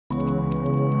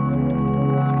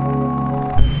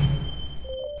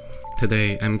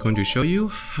Today, I'm going to show you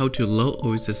how to load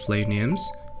OASIS layer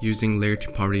names using layer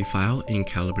property file in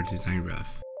Calibre DESIGNrev.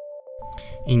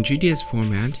 In GDS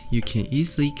format, you can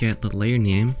easily get the layer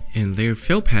name and layer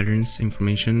fill patterns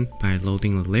information by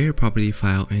loading the layer property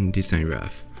file in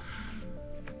DESIGNrev.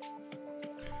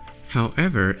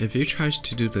 However, if you try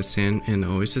to do the same in the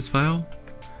OASIS file,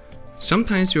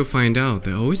 sometimes you'll find out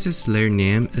the OASIS layer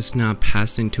name is not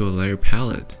passed into a layer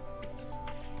palette.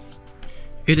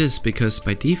 It is because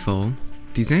by default,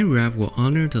 DESIGNrev will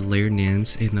honor the layer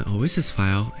names in the OASIS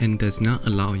file and does not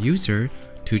allow user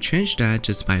to change that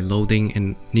just by loading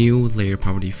a new layer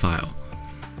property file.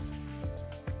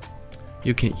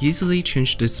 You can easily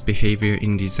change this behavior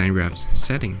in DESIGNrev's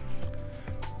setting.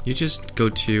 You just go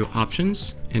to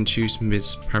Options and choose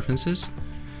Mix Preferences,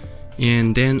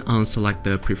 and then unselect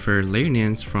the preferred layer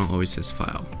names from OASIS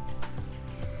file.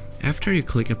 After you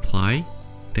click Apply,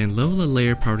 then load the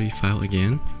layer property file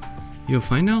again, you'll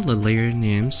find out the layer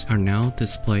names are now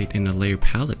displayed in the layer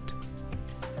palette.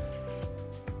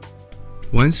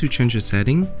 Once you change the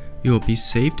setting, it will be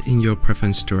saved in your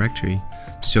preference directory,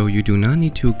 so you do not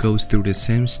need to go through the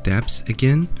same steps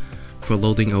again for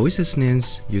loading OASIS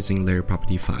names using layer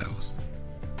property files.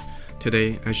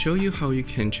 Today, I show you how you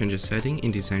can change a setting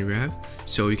in DESIGNrev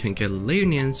so you can get layer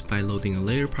names by loading a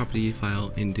layer property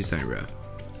file in DESIGNrev.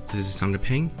 This is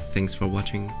Peng. Thanks for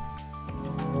watching.